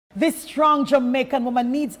This strong Jamaican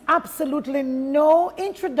woman needs absolutely no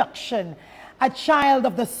introduction. A child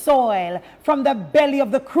of the soil, from the belly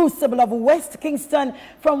of the crucible of West Kingston,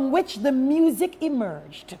 from which the music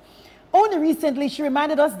emerged. Only recently, she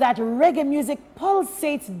reminded us that reggae music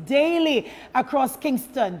pulsates daily across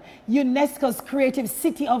Kingston, UNESCO's creative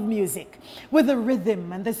city of music, with the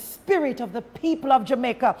rhythm and the spirit of the people of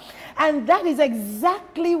Jamaica. And that is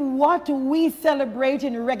exactly what we celebrate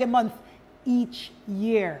in Reggae Month each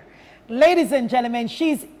year. Ladies and gentlemen,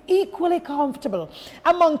 she's equally comfortable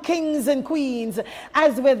among kings and queens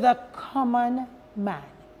as with the common man.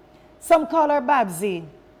 Some call her Babsy,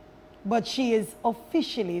 but she is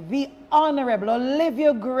officially the Honorable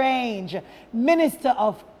Olivia Grange, Minister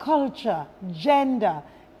of Culture, Gender,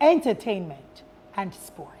 Entertainment, and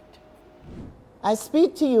Sport. I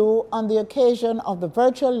speak to you on the occasion of the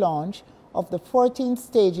virtual launch of the 14th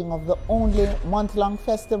staging of the only month-long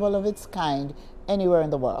festival of its kind anywhere in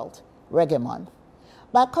the world, Reggae Month.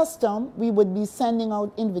 By custom, we would be sending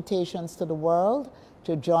out invitations to the world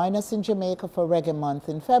to join us in Jamaica for Reggae Month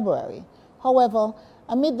in February. However,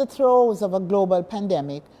 amid the throes of a global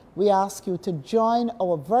pandemic, we ask you to join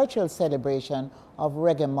our virtual celebration of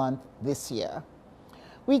Reggae Month this year.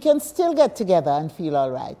 We can still get together and feel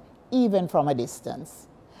all right, even from a distance.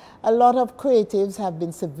 A lot of creatives have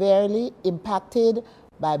been severely impacted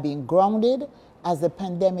by being grounded as the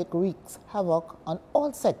pandemic wreaks havoc on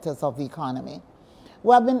all sectors of the economy.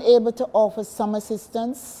 We have been able to offer some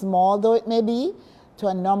assistance, small though it may be, to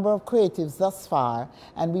a number of creatives thus far,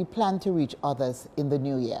 and we plan to reach others in the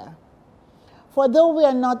new year. For though we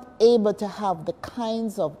are not able to have the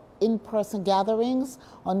kinds of in-person gatherings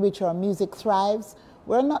on which our music thrives,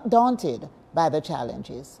 we're not daunted by the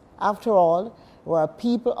challenges. After all, we're a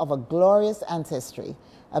people of a glorious ancestry,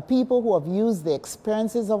 a people who have used the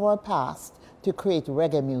experiences of our past to create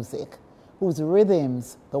reggae music, whose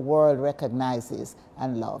rhythms the world recognizes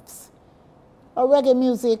and loves. Our reggae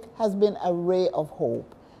music has been a ray of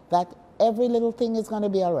hope that every little thing is going to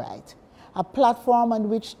be all right, a platform on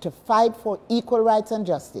which to fight for equal rights and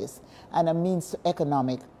justice, and a means to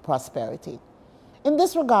economic prosperity. In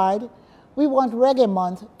this regard, we want Reggae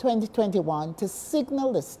Month 2021 to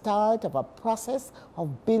signal the start of a process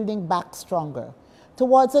of building back stronger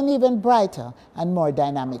towards an even brighter and more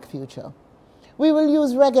dynamic future. We will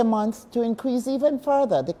use Reggae Month to increase even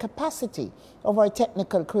further the capacity of our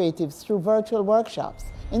technical creatives through virtual workshops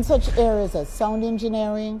in such areas as sound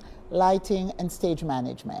engineering, lighting, and stage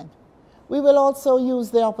management. We will also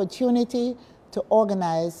use the opportunity to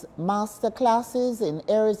organize master classes in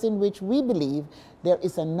areas in which we believe there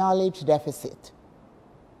is a knowledge deficit.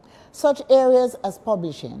 Such areas as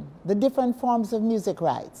publishing, the different forms of music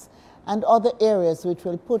rights, and other areas which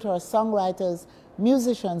will put our songwriters,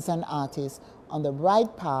 musicians, and artists on the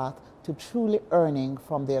right path to truly earning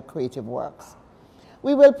from their creative works.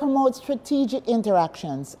 We will promote strategic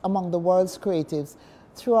interactions among the world's creatives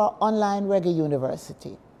through our online Reggae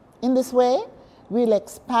University. In this way, we'll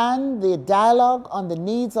expand the dialogue on the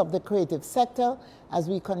needs of the creative sector as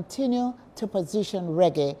we continue to position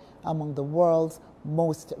reggae among the world's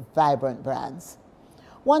most vibrant brands.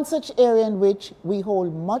 One such area in which we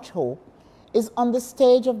hold much hope is on the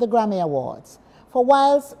stage of the Grammy Awards. For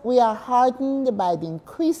whilst we are heartened by the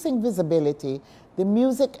increasing visibility the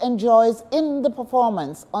music enjoys in the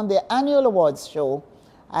performance on the annual awards show,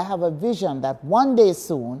 I have a vision that one day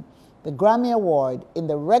soon, the Grammy Award in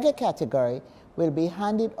the reggae category will be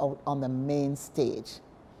handed out on the main stage.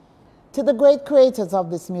 To the great creators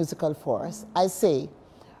of this musical force, I say,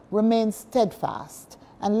 remain steadfast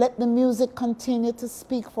and let the music continue to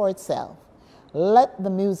speak for itself. Let the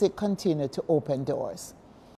music continue to open doors.